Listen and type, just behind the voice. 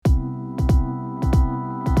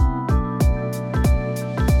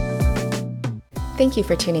Thank you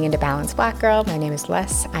for tuning into Balanced Black Girl. My name is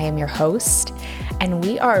Les. I am your host, and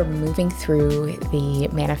we are moving through the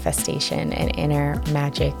Manifestation and Inner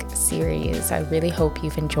Magic series. I really hope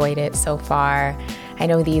you've enjoyed it so far. I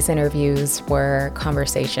know these interviews were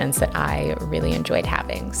conversations that I really enjoyed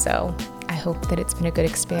having, so I hope that it's been a good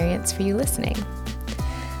experience for you listening.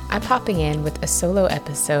 I'm popping in with a solo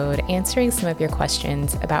episode answering some of your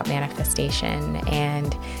questions about manifestation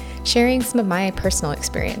and sharing some of my personal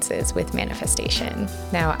experiences with manifestation.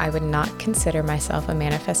 Now, I would not consider myself a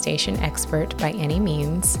manifestation expert by any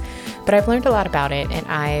means, but I've learned a lot about it and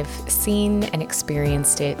I've seen and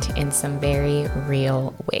experienced it in some very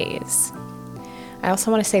real ways. I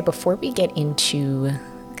also want to say before we get into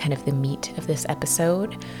kind of the meat of this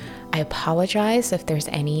episode, I apologize if there's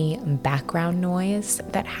any background noise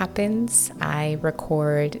that happens. I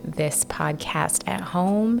record this podcast at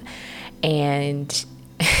home, and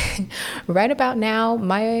right about now,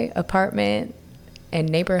 my apartment and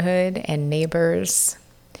neighborhood and neighbors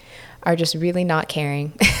are just really not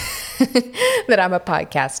caring that I'm a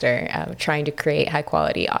podcaster trying to create high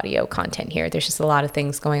quality audio content here. There's just a lot of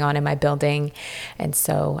things going on in my building. And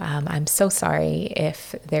so I'm so sorry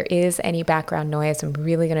if there is any background noise. I'm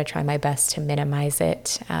really going to try my best to minimize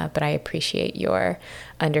it. But I appreciate your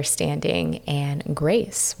understanding and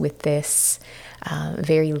grace with this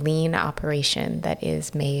very lean operation that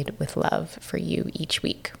is made with love for you each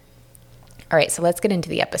week. All right, so let's get into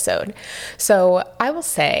the episode. So I will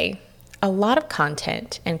say a lot of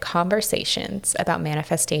content and conversations about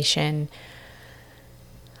manifestation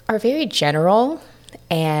are very general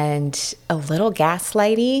and a little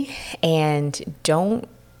gaslighty and don't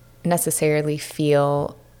necessarily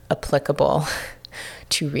feel applicable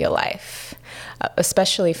to real life,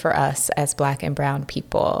 especially for us as Black and Brown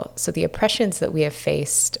people. So the oppressions that we have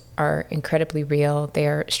faced are incredibly real.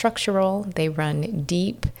 They're structural, they run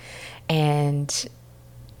deep, and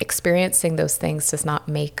experiencing those things does not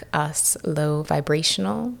make us low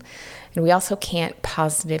vibrational. And we also can't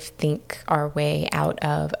positive think our way out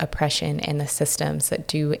of oppression and the systems that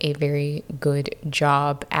do a very good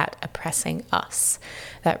job at oppressing us.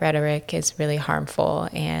 That rhetoric is really harmful,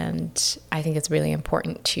 and I think it's really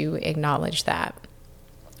important to acknowledge that.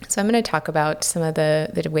 So I'm going to talk about some of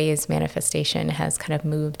the ways manifestation has kind of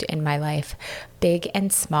moved in my life, big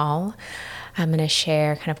and small. I'm going to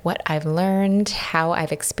share kind of what I've learned, how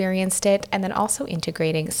I've experienced it, and then also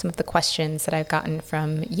integrating some of the questions that I've gotten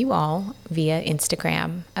from you all via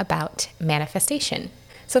Instagram about manifestation.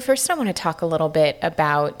 So first I want to talk a little bit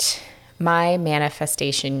about my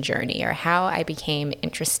manifestation journey, or how I became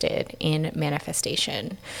interested in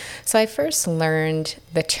manifestation. So I first learned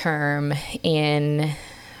the term in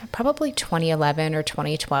probably 2011 or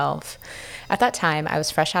 2012. At that time, I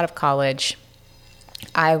was fresh out of college.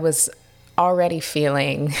 I was already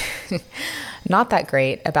feeling not that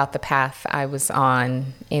great about the path I was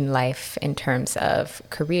on in life in terms of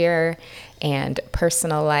career and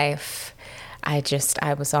personal life. I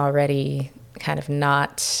was already kind of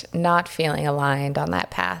not feeling aligned on that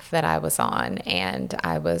path that I was on. And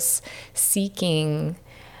I was seeking,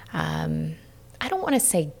 I don't want to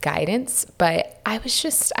say guidance, but I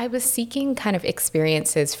was seeking kind of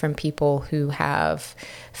experiences from people who have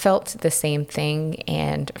felt the same thing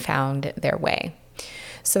and found their way.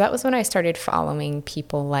 So that was when I started following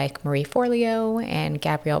people like Marie Forleo and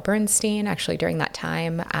Gabrielle Bernstein. Actually, during that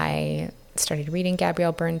time, I started reading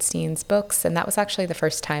Gabrielle Bernstein's books, and that was actually the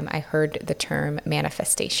first time I heard the term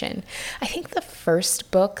manifestation. I think the first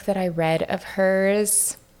book that I read of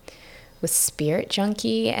hers was Spirit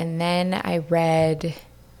Junkie, and then I read,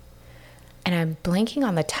 and I'm blanking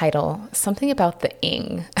on the title, something about the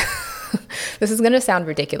ing. This is going to sound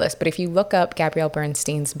ridiculous, but if you look up Gabrielle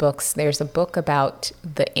Bernstein's books, there's a book about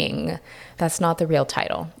the ing. That's not the real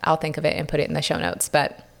title. I'll think of it and put it in the show notes,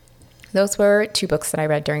 but those were two books that I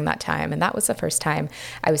read during that time, and that was the first time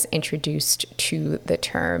I was introduced to the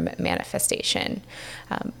term manifestation.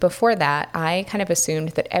 Before that, I kind of assumed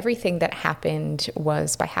that everything that happened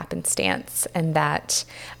was by happenstance, and that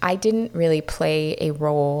I didn't really play a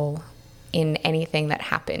role in anything that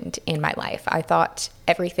happened in my life. I thought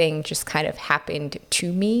everything just kind of happened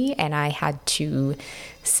to me, and I had to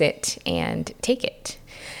sit and take it.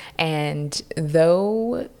 And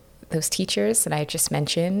though those teachers that I just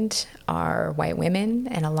mentioned are white women,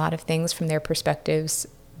 and a lot of things from their perspectives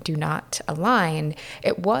do not align,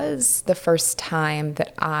 it was the first time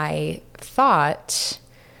that I thought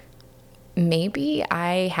maybe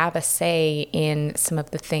I have a say in some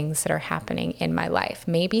of the things that are happening in my life.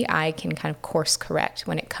 Maybe I can kind of course correct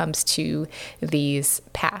when it comes to these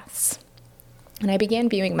paths. And I began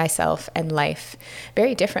viewing myself and life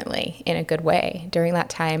very differently in a good way. During that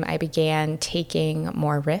time, I began taking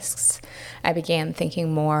more risks. I began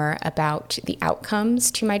thinking more about the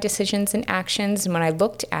outcomes to my decisions and actions. And when I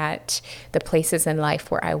looked at the places in life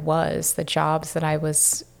where I was, the jobs that I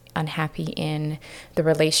was unhappy in, the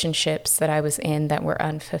relationships that I was in that were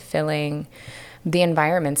unfulfilling, the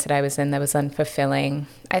environments that I was in that was unfulfilling,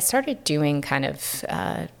 I started doing kind of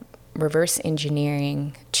reverse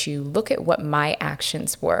engineering to look at what my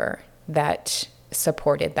actions were that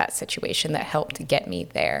supported that situation, that helped get me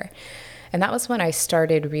there. And that was when I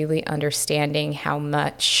started really understanding how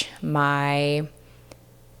much my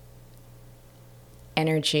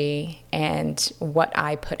energy and what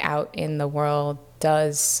I put out in the world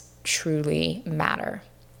does truly matter.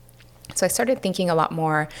 So I started thinking a lot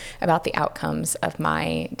more about the outcomes of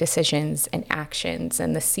my decisions and actions,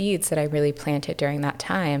 and the seeds that I really planted during that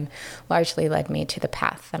time largely led me to the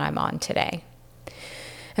path that I'm on today.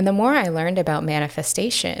 And the more I learned about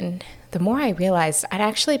manifestation, the more I realized I'd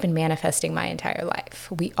actually been manifesting my entire life.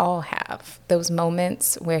 We all have those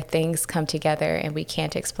moments where things come together and we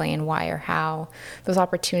can't explain why or how. Those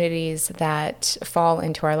opportunities that fall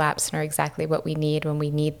into our laps and are exactly what we need when we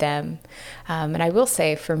need them. And I will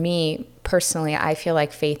say, for me personally, I feel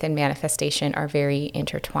like faith and manifestation are very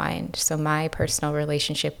intertwined. So my personal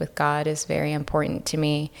relationship with God is very important to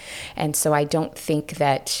me. And so I don't think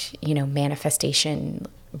that, manifestation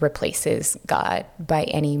replaces God by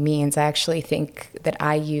any means. I actually think that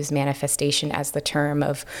I use manifestation as the term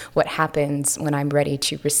of what happens when I'm ready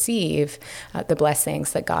to receive the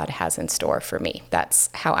blessings that God has in store for me. That's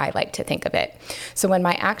how I like to think of it. So when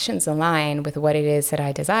my actions align with what it is that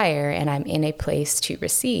I desire and I'm in a place to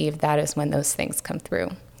receive, that is when those things come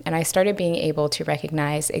through. And I started being able to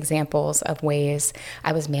recognize examples of ways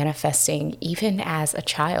I was manifesting even as a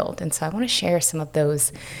child. And so I want to share some of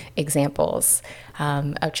those examples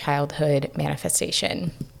of childhood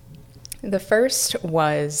manifestation. The first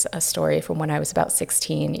was a story from when I was about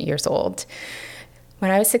 16 years old. When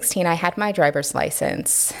I was 16, I had my driver's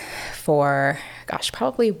license for,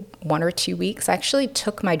 probably 1 or 2 weeks. I actually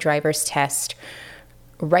took my driver's test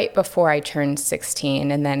right before I turned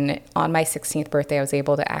 16. And then on my 16th birthday, I was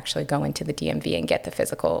able to actually go into the DMV and get the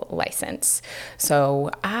physical license.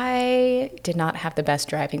 So I did not have the best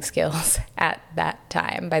driving skills at that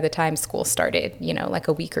time. By the time school started, like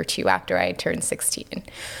a week or two after I turned 16.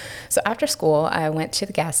 So after school, I went to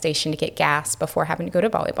the gas station to get gas before having to go to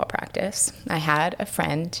volleyball practice. I had a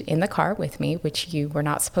friend in the car with me, which you were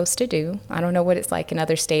not supposed to do. I don't know what it's like in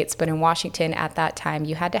other states, but in Washington at that time,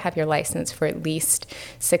 you had to have your license for at least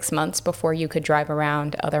 6 months before you could drive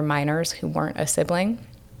around other minors who weren't a sibling.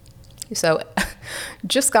 So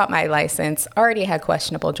just got my license, already had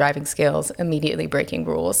questionable driving skills, immediately breaking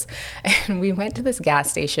rules. And we went to this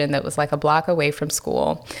gas station that was like a block away from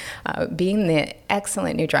school. Being the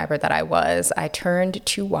excellent new driver that I was, I turned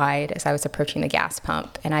too wide as I was approaching the gas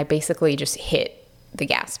pump, and I basically just hit the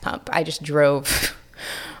gas pump. I just drove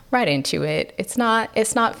right into it. It's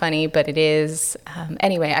not funny, but it is.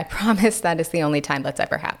 Anyway, I promise that is the only time that's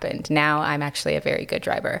ever happened. Now I'm actually a very good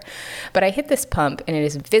driver. But I hit this pump and it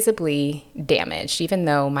is visibly damaged, even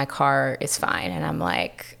though my car is fine. And I'm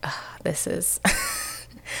like, this is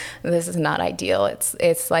this is not ideal.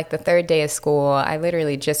 It's like the third day of school. I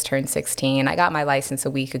literally just turned 16. I got my license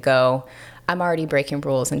a week ago. I'm already breaking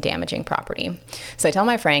rules and damaging property. So I tell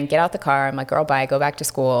my friend, get out the car. I'm like, girl, bye, go back to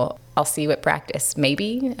school. I'll see you at practice,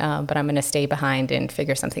 maybe, but I'm going to stay behind and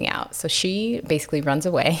figure something out. So she basically runs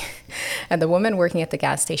away. And the woman working at the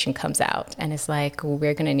gas station comes out and is like, well,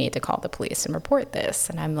 we're going to need to call the police and report this.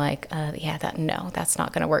 And I'm like, that's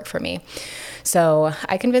not going to work for me. So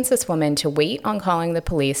I convinced this woman to wait on calling the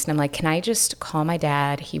police. And I'm like, can I just call my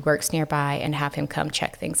dad? He works nearby, and have him come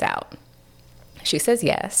check things out. She says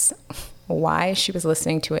yes. Why she was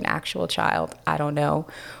listening to an actual child, I don't know.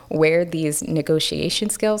 Where these negotiation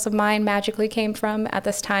skills of mine magically came from at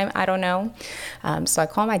this time, I don't know. So I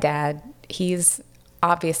call my dad. He's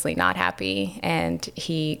obviously not happy, and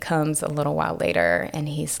he comes a little while later, and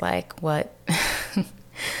he's like, what?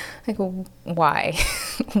 Like, why?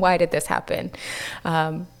 Why did this happen?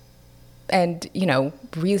 And,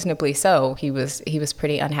 reasonably so, he was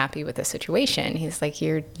pretty unhappy with the situation. He's like,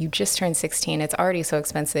 you just turned 16. It's already so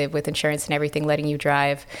expensive with insurance and everything letting you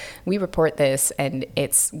drive. We report this and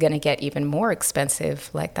it's going to get even more expensive.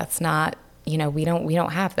 Like, that's not, we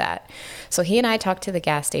don't have that. So he and I talked to the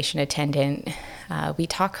gas station attendant. We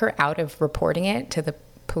talk her out of reporting it to the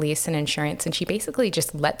police and insurance, and she basically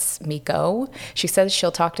just lets me go. She says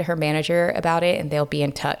she'll talk to her manager about it and they'll be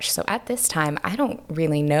in touch. So at this time, I don't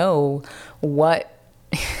really know what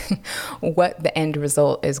what the end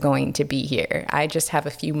result is going to be here. I just have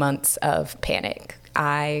a few months of panic.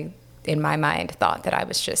 I, in my mind, thought that I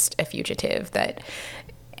was just a fugitive, that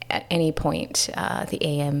at any point the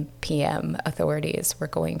AM, PM authorities were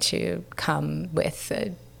going to come with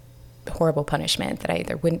a horrible punishment, that I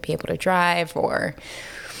either wouldn't be able to drive or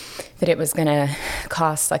that it was going to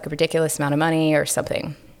cost like a ridiculous amount of money or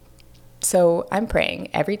something. So I'm praying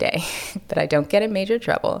every day that I don't get in major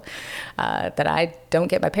trouble, that I don't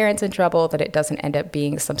get my parents in trouble, that it doesn't end up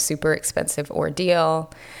being some super expensive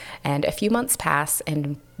ordeal. And a few months pass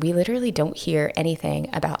and we literally don't hear anything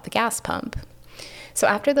about the gas pump. So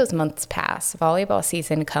after those months pass, volleyball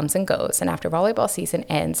season comes and goes. And after volleyball season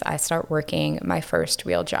ends, I start working my first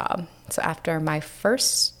real job. So after my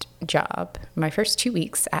first job, my first 2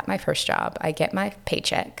 weeks at my first job, I get my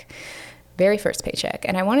paycheck, very first paycheck.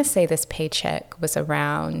 And I want to say this paycheck was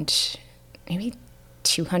around maybe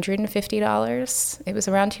 $250. It was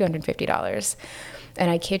around $250. And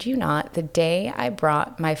I kid you not, the day I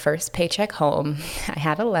brought my first paycheck home, I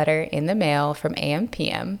had a letter in the mail from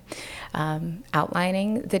AM/PM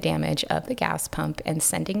outlining the damage of the gas pump and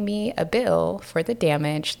sending me a bill for the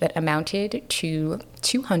damage that amounted to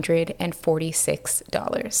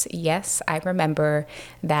 $246. Yes, I remember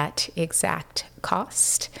that exact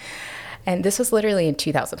cost. And this was literally in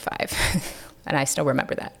 2005. And I still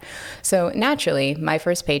remember that. So naturally, my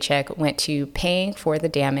first paycheck went to paying for the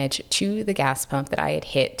damage to the gas pump that I had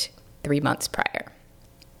hit 3 months prior.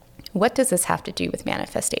 What does this have to do with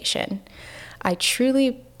manifestation? I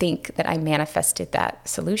truly think that I manifested that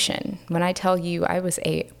solution. When I tell you I was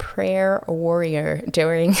a prayer warrior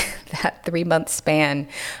during that 3-month span,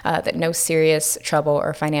 that no serious trouble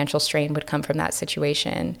or financial strain would come from that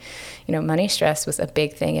situation. You know, money stress was a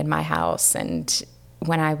big thing in my house. And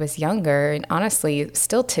when I was younger, and honestly,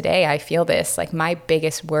 still today, I feel this, like my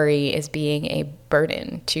biggest worry is being a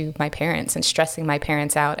burden to my parents and stressing my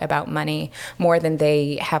parents out about money more than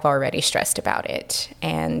they have already stressed about it.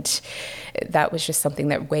 And that was just something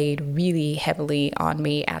that weighed really heavily on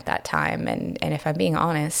me at that time. And if I'm being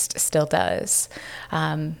honest, still does.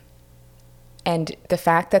 And the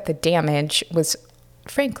fact that the damage was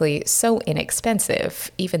frankly so inexpensive,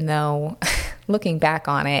 even though looking back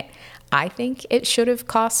on it, I think it should have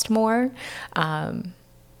cost more,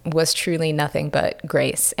 was truly nothing but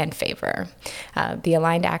grace and favor. The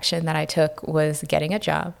aligned action that I took was getting a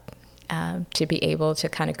job, to be able to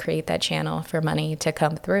kind of create that channel for money to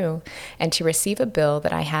come through and to receive a bill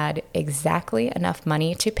that I had exactly enough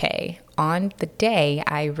money to pay on the day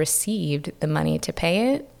I received the money to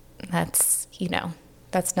pay it. That's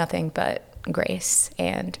nothing but grace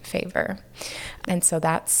and favor. And so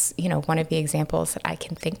that's, one of the examples that I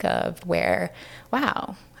can think of where,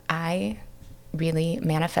 wow, I really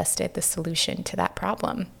manifested the solution to that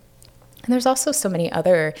problem. And there's also so many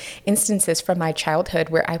other instances from my childhood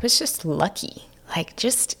where I was just lucky, like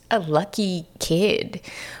just a lucky kid,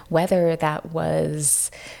 whether that was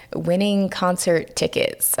winning concert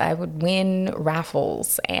tickets. I would win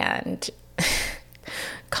raffles and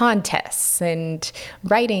contests and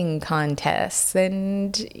writing contests,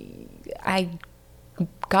 and I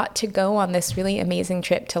got to go on this really amazing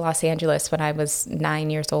trip to Los Angeles when I was 9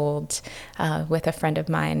 years old with a friend of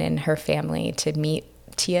mine and her family to meet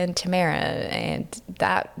Tia and Tamara, and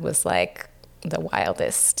that was like the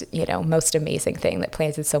wildest, most amazing thing that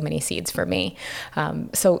planted so many seeds for me.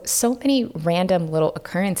 So many random little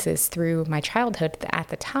occurrences through my childhood that at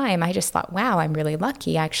the time, I just thought, wow, I'm really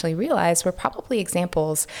lucky. I actually realized were probably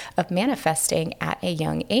examples of manifesting at a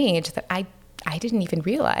young age that I didn't even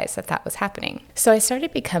realize that was happening. So I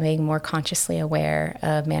started becoming more consciously aware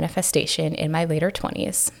of manifestation in my later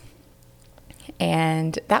 20s.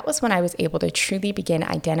 And that was when I was able to truly begin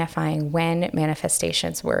identifying when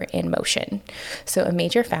manifestations were in motion. So a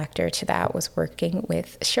major factor to that was working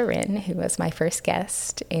with Sharon, who was my first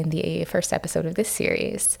guest in the first episode of this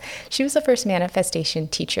series. She was the first manifestation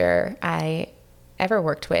teacher I ever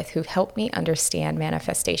worked with who helped me understand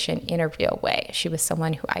manifestation in a real way. She was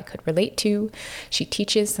someone who I could relate to. She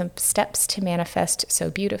teaches some steps to manifest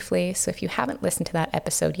so beautifully. So if you haven't listened to that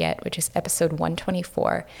episode yet, which is episode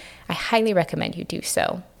 124, I highly recommend you do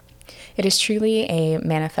so. It is truly a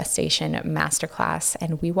manifestation masterclass,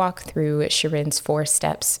 and we walk through Sharon's 4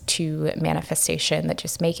 steps to manifestation that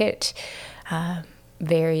just make it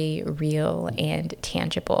very real and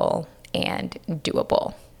tangible and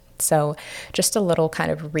doable. So just a little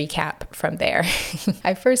kind of recap from there.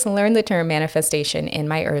 I first learned the term manifestation in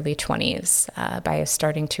my early 20s by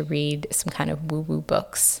starting to read some kind of woo-woo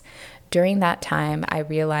books. During that time, I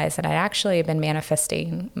realized that I'd actually been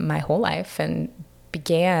manifesting my whole life and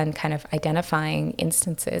began kind of identifying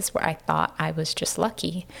instances where I thought I was just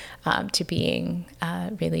lucky to being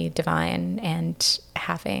really divine and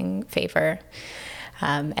having favor.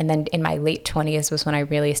 And then in my late 20s was when I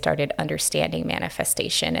really started understanding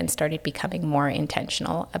manifestation and started becoming more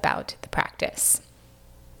intentional about the practice.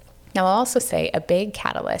 Now, I'll also say a big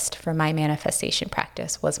catalyst for my manifestation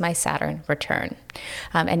practice was my Saturn return.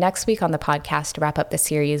 And next week on the podcast, to wrap up the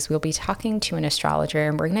series, we'll be talking to an astrologer,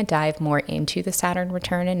 and we're going to dive more into the Saturn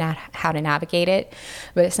return and how to navigate it.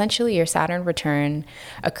 But essentially, your Saturn return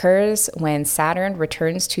occurs when Saturn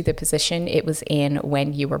returns to the position it was in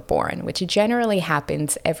when you were born, which generally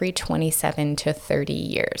happens every 27 to 30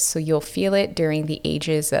 years. So you'll feel it during the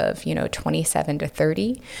ages of, 27 to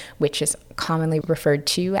 30, which is commonly referred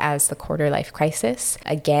to as the quarter life crisis.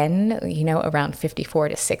 Again, around 54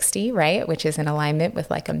 to 60, right? Which is in alignment with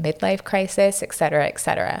like a midlife crisis, et cetera, et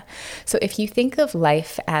cetera. So if you think of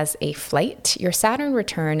life as a flight, your Saturn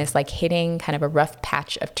return is like hitting kind of a rough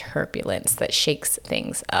patch of turbulence that shakes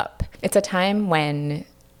things up. It's a time when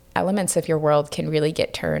elements of your world can really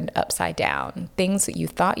get turned upside down. Things that you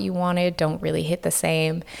thought you wanted don't really hit the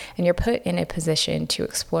same, and you're put in a position to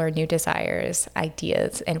explore new desires,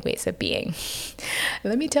 ideas, and ways of being.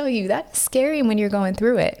 Let me tell you, that's scary when you're going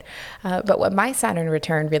through it. But what my Saturn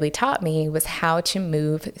return really taught me was how to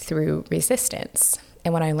move through resistance.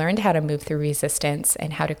 And when I learned how to move through resistance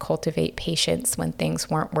and how to cultivate patience when things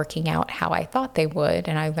weren't working out how I thought they would,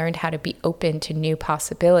 and I learned how to be open to new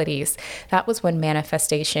possibilities, that was when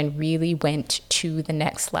manifestation really went to the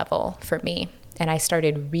next level for me. And I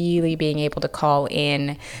started really being able to call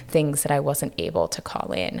in things that I wasn't able to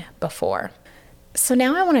call in before. So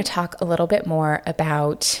now I want to talk a little bit more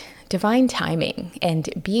about divine timing and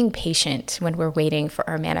being patient when we're waiting for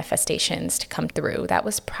our manifestations to come through. That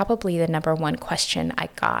was probably the number one question I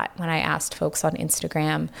got when I asked folks on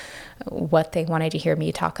Instagram what they wanted to hear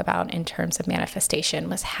me talk about in terms of manifestation,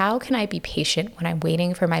 was how can I be patient when I'm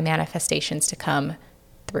waiting for my manifestations to come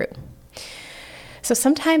through? So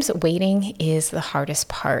sometimes waiting is the hardest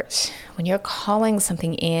part. When you're calling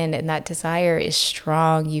something in and that desire is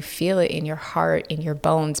strong, you feel it in your heart, in your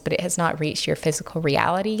bones, but it has not reached your physical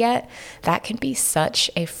reality yet, that can be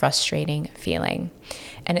such a frustrating feeling.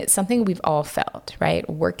 And it's something we've all felt, right?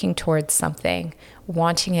 Working towards something,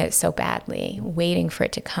 wanting it so badly, waiting for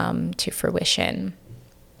it to come to fruition.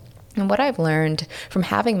 And what I've learned from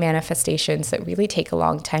having manifestations that really take a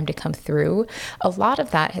long time to come through, a lot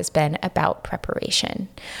of that has been about preparation.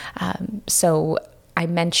 So I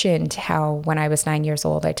mentioned how when I was 9 years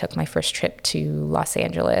old, I took my first trip to Los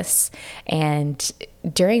Angeles. And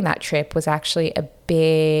during that trip was actually a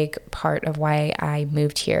big part of why I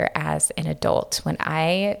moved here as an adult. When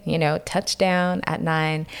I, touched down at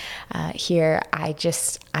 9 here,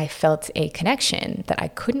 I felt a connection that I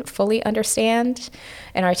couldn't fully understand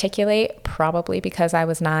and articulate, probably because I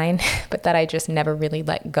was 9, but that I just never really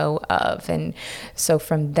let go of. And so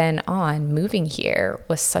from then on, moving here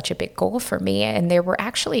was such a big goal for me. And there were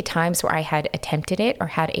actually times where I had attempted it or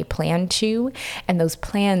had a plan to, and those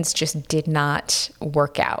plans just did not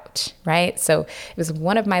work out, right? So it was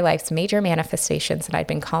one of my life's major manifestations that I'd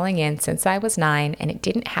been calling in since I was 9, and it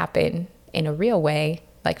didn't happen in a real way,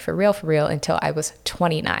 like for real, until I was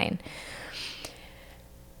 29.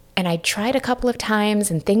 And I tried a couple of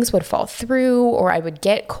times and things would fall through, or I would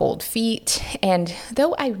get cold feet. And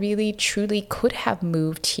though I really, truly could have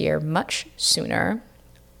moved here much sooner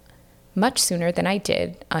than I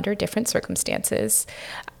did under different circumstances,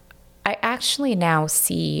 I actually now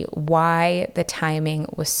see why the timing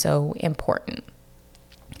was so important.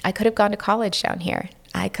 I could have gone to college down here.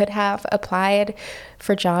 I could have applied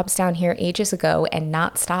for jobs down here ages ago and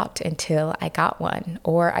not stopped until I got one.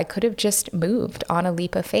 Or I could have just moved on a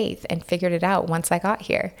leap of faith and figured it out once I got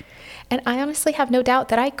here. And I honestly have no doubt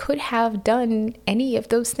that I could have done any of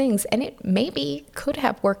those things, and it maybe could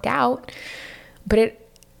have worked out, but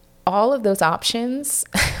all of those options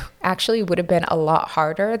actually would have been a lot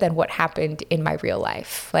harder than what happened in my real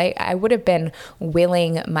life. Like, I would have been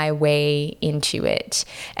willing my way into it,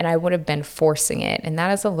 and I would have been forcing it. And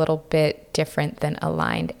that is a little bit different than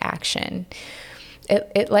aligned action.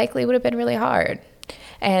 It likely would have been really hard.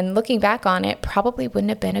 And looking back on it, probably wouldn't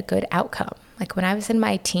have been a good outcome. Like when I was in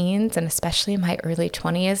my teens and especially in my early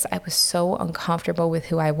 20s, I was so uncomfortable with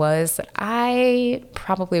who I was that I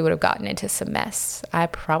probably would have gotten into some mess. I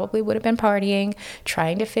probably would have been partying,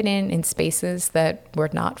 trying to fit in spaces that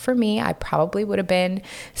were not for me. I probably would have been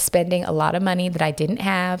spending a lot of money that I didn't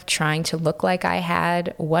have, trying to look like I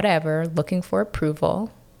had whatever, looking for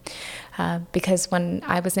approval. Because when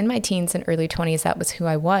I was in my teens and early 20s, that was who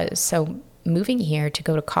I was. So moving here to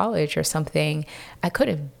go to college or something, I could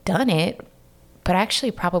have done it, but I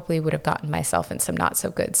actually probably would have gotten myself in some not so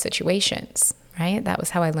good situations, right? That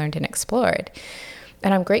was how I learned and explored.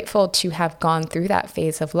 And I'm grateful to have gone through that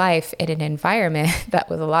phase of life in an environment that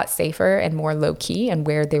was a lot safer and more low key, and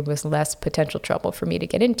where there was less potential trouble for me to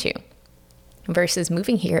get into. Versus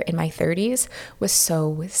moving here in my 30s was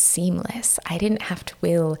so seamless. I didn't have to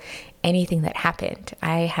will anything that happened.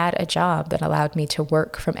 I had a job that allowed me to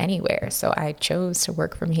work from anywhere, so I chose to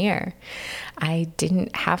work from here. I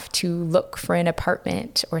didn't have to look for an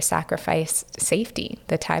apartment or sacrifice safety.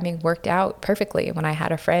 The timing worked out perfectly when I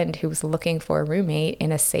had a friend who was looking for a roommate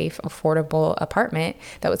in a safe, affordable apartment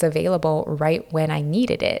that was available right when I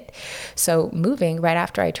needed it. So moving right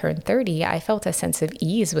after I turned 30, I felt a sense of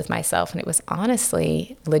ease with myself, and it was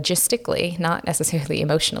honestly, logistically, not necessarily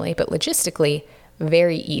emotionally, but logistically,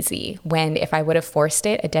 very easy, when if I would have forced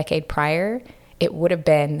it a decade prior, it would have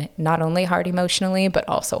been not only hard emotionally, but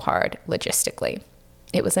also hard logistically.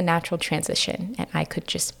 It was a natural transition, and I could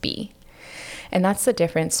just be. And that's the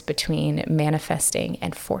difference between manifesting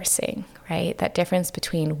and forcing, right? That difference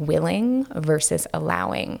between willing versus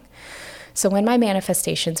allowing. So when my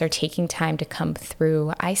manifestations are taking time to come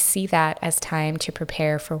through, I see that as time to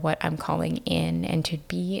prepare for what I'm calling in, and to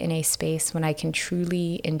be in a space when I can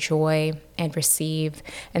truly enjoy and receive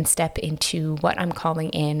and step into what I'm calling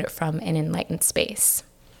in from an enlightened space.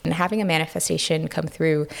 And having a manifestation come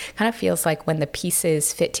through kind of feels like when the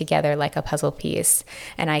pieces fit together like a puzzle piece,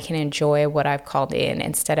 and I can enjoy what I've called in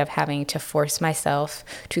instead of having to force myself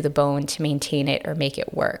to the bone to maintain it or make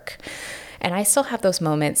it work. And I still have those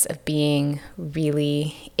moments of being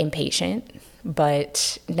really impatient,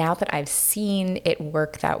 but now that I've seen it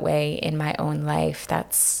work that way in my own life,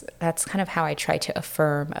 that's kind of how I try to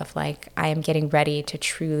affirm of like, I am getting ready to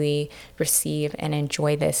truly receive and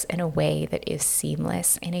enjoy this in a way that is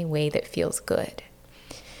seamless, in a way that feels good.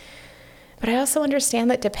 But I also understand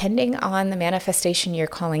that depending on the manifestation you're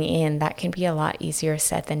calling in, that can be a lot easier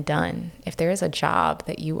said than done. If there is a job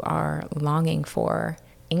that you are longing for,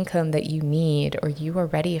 income that you need, or you are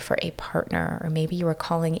ready for a partner, or maybe you are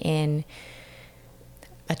calling in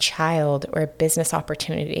a child or a business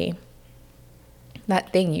opportunity,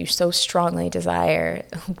 that thing you so strongly desire,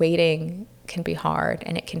 waiting can be hard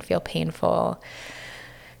and it can feel painful.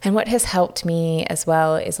 And what has helped me as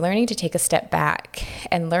well is learning to take a step back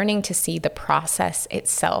and learning to see the process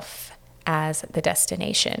itself as the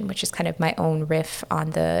destination, which is kind of my own riff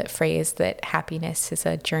on the phrase that happiness is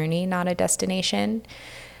a journey, not a destination.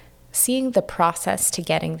 Seeing the process to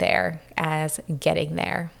getting there as getting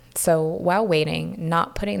there. So while waiting,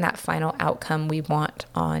 not putting that final outcome we want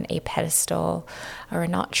on a pedestal, or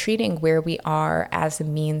not treating where we are as a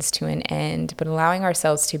means to an end, but allowing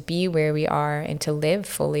ourselves to be where we are and to live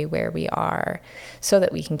fully where we are so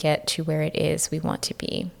that we can get to where it is we want to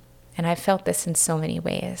be. And I've felt this in so many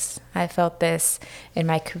ways. I felt this in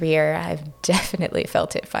my career. I've definitely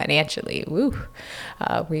felt it financially. Woo!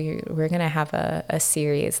 We're going to have a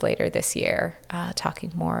series later this year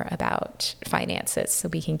talking more about finances, so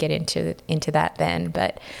we can get into that then.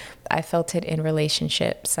 But I felt it in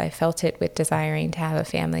relationships. I felt it with desiring to have a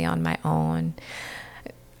family on my own.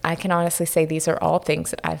 I can honestly say these are all things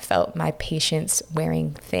that I've felt my patience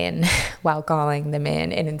wearing thin while calling them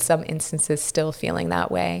in, and in some instances still feeling that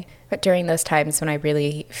way. But during those times when I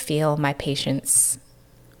really feel my patience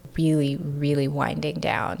really, really winding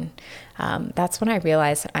down, that's when I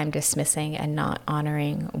realize that I'm dismissing and not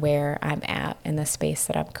honoring where I'm at in the space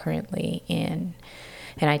that I'm currently in.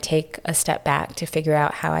 And I take a step back to figure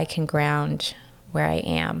out how I can ground where I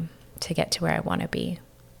am to get to where I want to be.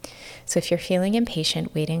 So if you're feeling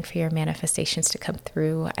impatient, waiting for your manifestations to come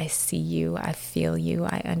through, I see you, I feel you,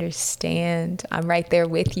 I understand. I'm right there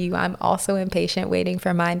with you. I'm also impatient, waiting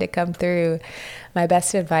for mine to come through. My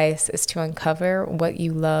best advice is to uncover what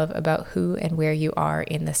you love about who and where you are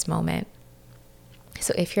in this moment.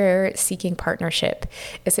 So if you're seeking partnership,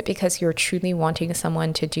 is it because you're truly wanting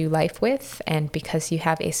someone to do life with and because you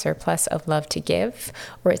have a surplus of love to give,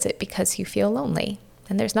 or is it because you feel lonely?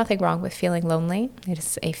 And there's nothing wrong with feeling lonely. It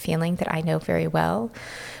is a feeling that I know very well.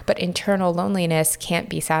 But internal loneliness can't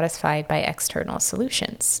be satisfied by external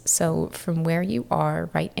solutions. So from where you are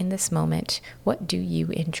right in this moment, what do you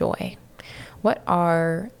enjoy? What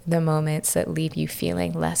are the moments that leave you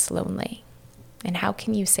feeling less lonely? And how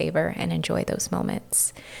can you savor and enjoy those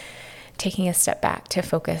moments? Taking a step back to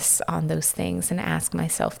focus on those things and ask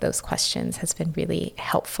myself those questions has been really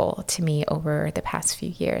helpful to me over the past few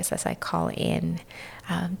years as I call in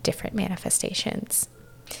different manifestations.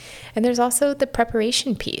 And there's also the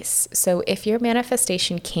preparation piece. So if your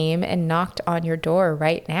manifestation came and knocked on your door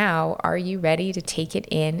right now, are you ready to take it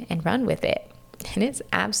in and run with it? And it's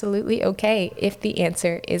absolutely okay if the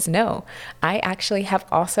answer is no. I actually have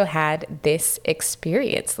also had this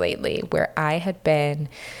experience lately where I had been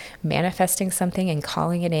manifesting something and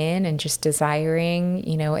calling it in and just desiring,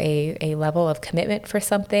 a level of commitment for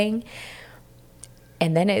something.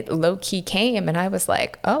 And then it low key came and I was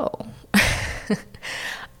like, oh,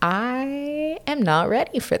 I am not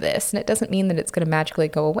ready for this. And it doesn't mean that it's going to magically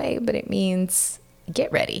go away, but it means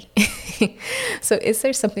get ready. So is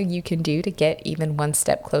there something you can do to get even one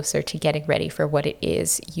step closer to getting ready for what it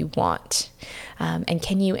is you want? And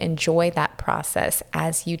can you enjoy that process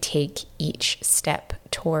as you take each step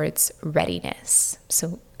towards readiness?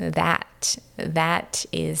 So that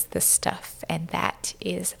is the stuff, and that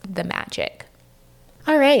is the magic.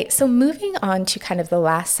 All right, so moving on to kind of the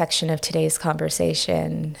last section of today's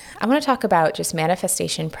conversation, I want to talk about just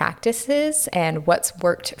manifestation practices and what's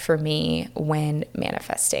worked for me when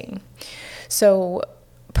manifesting. So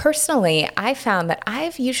personally, I found that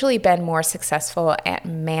I've usually been more successful at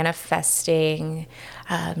manifesting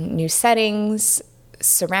new settings,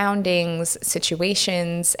 surroundings,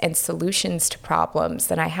 situations, and solutions to problems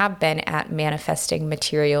than I have been at manifesting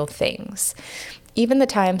material things. Even the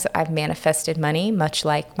times I've manifested money, much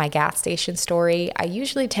like my gas station story, I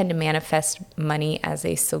usually tend to manifest money as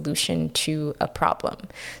a solution to a problem.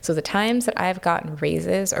 So the times that I've gotten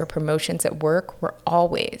raises or promotions at work were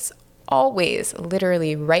always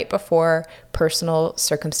literally right before personal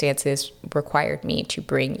circumstances required me to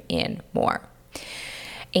bring in more.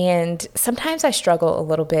 And sometimes I struggle a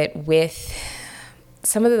little bit with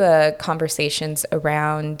some of the conversations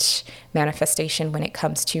around manifestation when it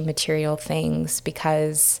comes to material things,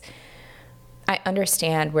 because I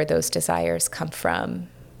understand where those desires come from,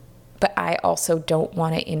 but I also don't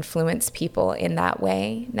want to influence people in that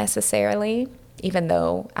way necessarily, even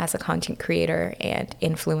though as a content creator and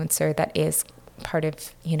influencer, that is part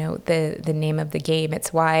of, the name of the game.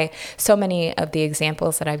 It's why so many of the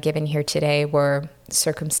examples that I've given here today were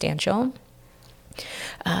circumstantial.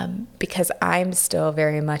 Because I'm still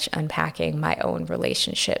very much unpacking my own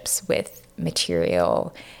relationships with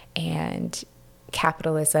material and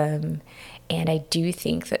capitalism. And I do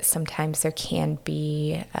think that sometimes there can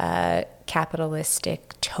be a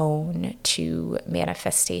capitalistic tone to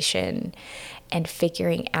manifestation, and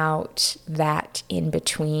figuring out that in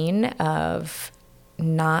between of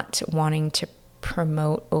not wanting to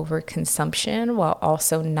promote overconsumption while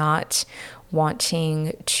also not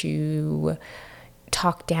wanting to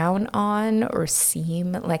talk down on or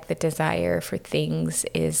seem like the desire for things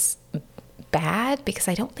is bad, because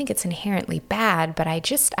I don't think it's inherently bad, but I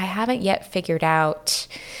haven't yet figured out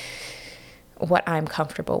what I'm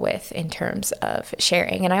comfortable with in terms of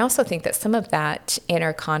sharing. And I also think that some of that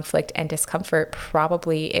inner conflict and discomfort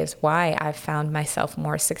probably is why I've found myself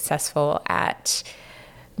more successful at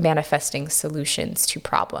manifesting solutions to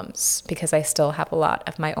problems, because I still have a lot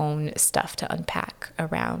of my own stuff to unpack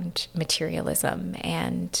around materialism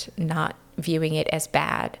and not viewing it as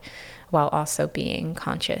bad, while also being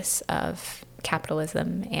conscious of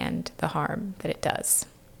capitalism and the harm that it does.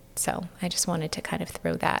 So I just wanted to kind of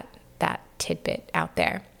throw that tidbit out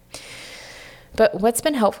there. But what's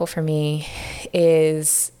been helpful for me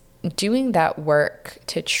is doing that work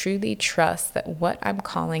to truly trust that what I'm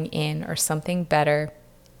calling in, or something better,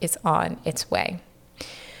 is on its way.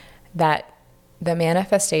 That the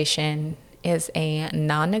manifestation is a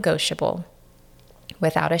non-negotiable,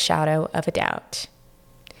 without a shadow of a doubt.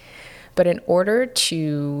 But in order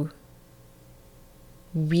to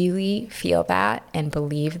really feel that and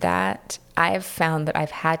believe that, I've found that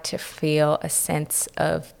I've had to feel a sense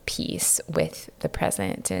of peace with the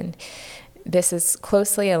present. And this is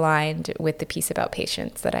closely aligned with the piece about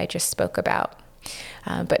patience that I just spoke about.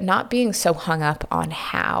 But not being so hung up on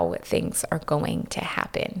how things are going to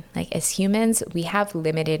happen. Like, as humans, we have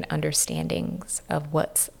limited understandings of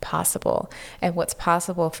what's possible, and what's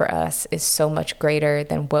possible for us is so much greater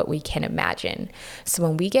than what we can imagine. So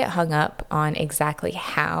when we get hung up on exactly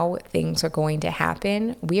how things are going to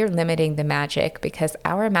happen, we are limiting the magic, because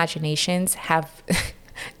our imaginations have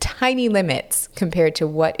tiny limits compared to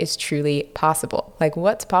what is truly possible. Like,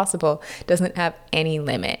 what's possible doesn't have any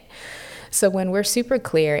limit. So when we're super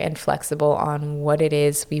clear and flexible on what it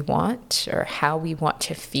is we want or how we want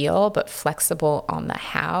to feel, but flexible on the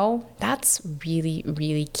how, that's really,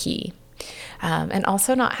 really key. And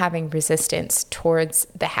also not having resistance towards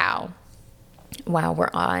the how while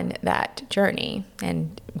we're on that journey,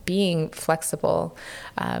 and being flexible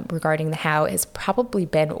regarding the how has probably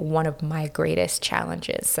been one of my greatest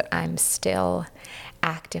challenges that I'm still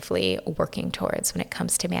actively working towards when it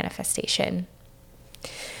comes to manifestation.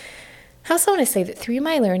 I also want to say that through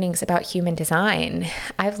my learnings about human design,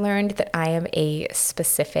 I've learned that I am a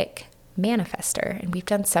specific manifester, and we've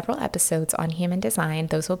done several episodes on human design.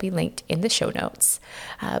 Those will be linked in the show notes.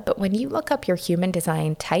 But when you look up your human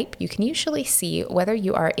design type, you can usually see whether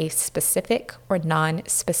you are a specific or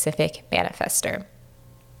non-specific manifester.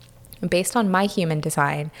 Based on my human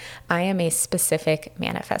design, I am a specific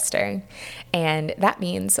manifester. And that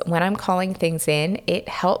means when I'm calling things in, it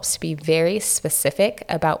helps to be very specific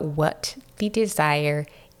about what the desire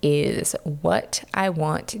is, what I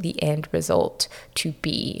want the end result to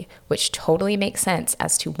be, which totally makes sense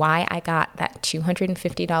as to why I got that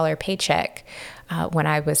 $250 paycheck when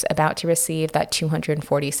I was about to receive that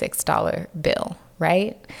 $246 bill,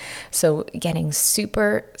 right? So getting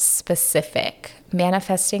super specific,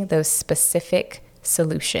 manifesting those specific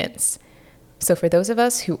solutions. So for those of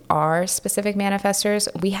us who are specific manifestors,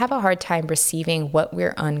 we have a hard time receiving what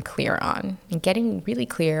we're unclear on. And getting really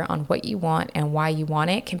clear on what you want and why you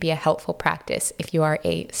want it can be a helpful practice if you are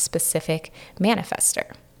a specific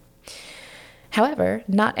manifester. However,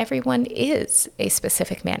 not everyone is a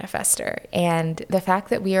specific manifester, and the fact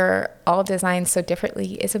that we are all designed so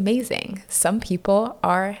differently is amazing. Some people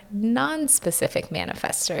are non-specific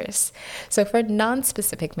manifestors. So for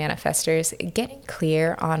non-specific manifestors, getting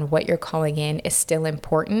clear on what you're calling in is still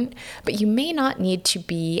important, but you may not need to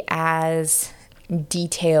be as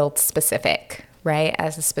detailed specific, right,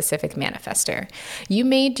 as a specific manifester. You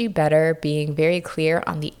may do better being very clear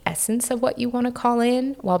on the essence of what you want to call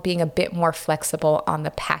in while being a bit more flexible on the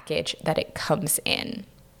package that it comes in.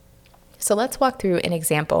 So let's walk through an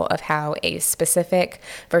example of how a specific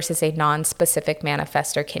versus a non-specific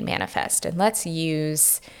manifester can manifest. And let's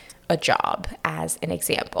use a job as an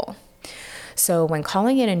example. So when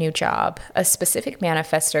calling in a new job, a specific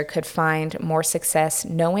manifester could find more success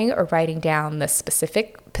knowing or writing down the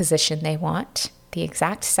specific position they want, the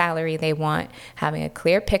exact salary they want, having a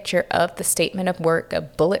clear picture of the statement of work, a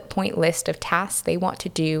bullet point list of tasks they want to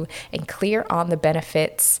do, and clear on the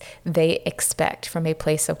benefits they expect from a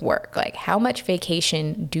place of work. Like, how much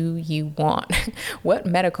vacation do you want? What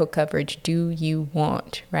medical coverage do you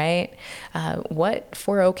want, right? What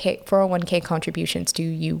 401k contributions do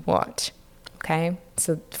you want? Okay,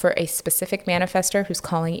 so for a specific manifester who's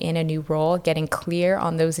calling in a new role, getting clear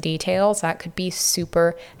on those details, that could be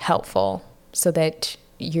super helpful so that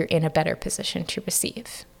you're in a better position to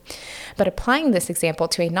receive. But applying this example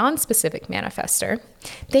to a non-specific manifester,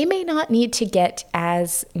 they may not need to get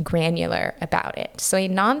as granular about it. So a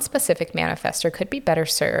non-specific manifester could be better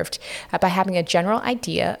served by having a general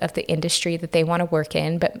idea of the industry that they want to work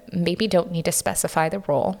in, but maybe don't need to specify the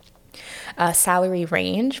role. Salary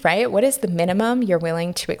range, right? What is the minimum you're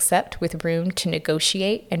willing to accept with room to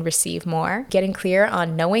negotiate and receive more? Getting clear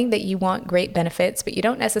on knowing that you want great benefits, but you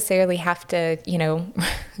don't necessarily have to,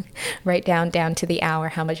 write down to the hour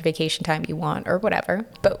how much vacation time you want or whatever.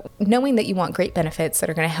 But knowing that you want great benefits that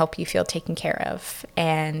are going to help you feel taken care of,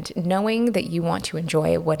 and knowing that you want to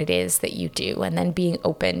enjoy what it is that you do, and then being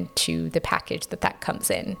open to the package that comes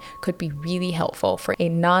in could be really helpful for a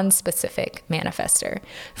non-specific manifester.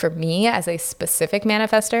 For me, as a specific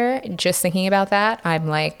manifester, just thinking about that, I'm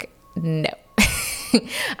like, no.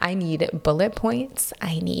 I need bullet points,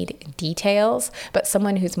 I need details, but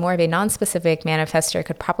someone who's more of a non-specific manifester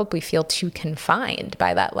could probably feel too confined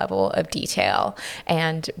by that level of detail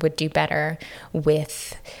and would do better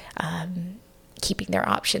with keeping their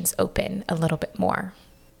options open a little bit more.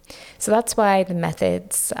 So that's why the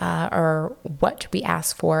methods or what we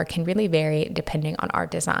ask for can really vary depending on our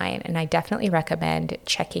design. And I definitely recommend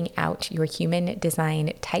checking out your human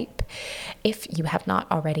design type if you have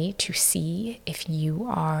not already, to see if you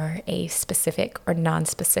are a specific or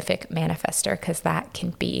non-specific manifester, because that can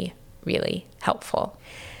be really helpful.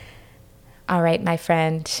 All right, my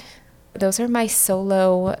friend. Those are my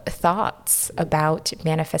solo thoughts about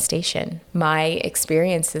manifestation, my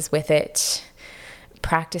experiences with it,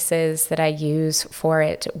 practices that I use for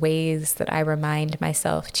it, ways that I remind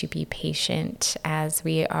myself to be patient as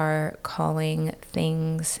we are calling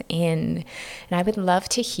things in. And I would love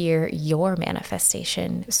to hear your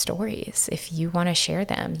manifestation stories. If you want to share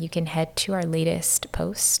them, you can head to our latest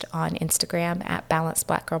post on Instagram at Balanced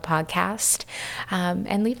Black Girl Podcast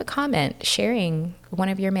and leave a comment sharing one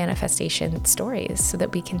of your manifestation stories so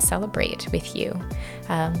that we can celebrate with you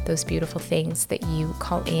those beautiful things that you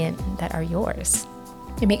call in that are yours.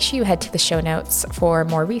 And make sure you head to the show notes for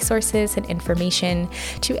more resources and information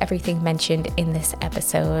to everything mentioned in this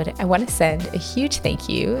episode. I want to send a huge thank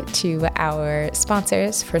you to our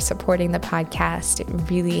sponsors for supporting the podcast.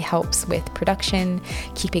 It really helps with production,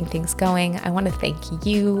 keeping things going. I want to thank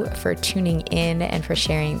you for tuning in and for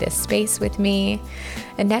sharing this space with me.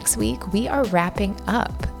 And next week, we are wrapping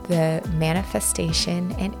up the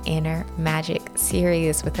Manifestation and Inner Magic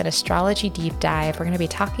series with an astrology deep dive. We're going to be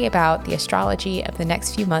talking about the astrology of the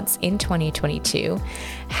next few months in 2022,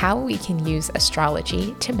 how we can use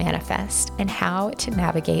astrology to manifest, and how to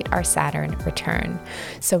navigate our Saturn return.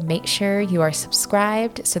 So make sure you are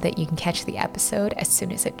subscribed so that you can catch the episode as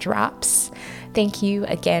soon as it drops. Thank you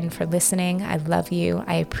again for listening. I love you.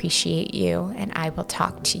 I appreciate you, and I will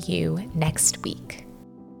talk to you next week.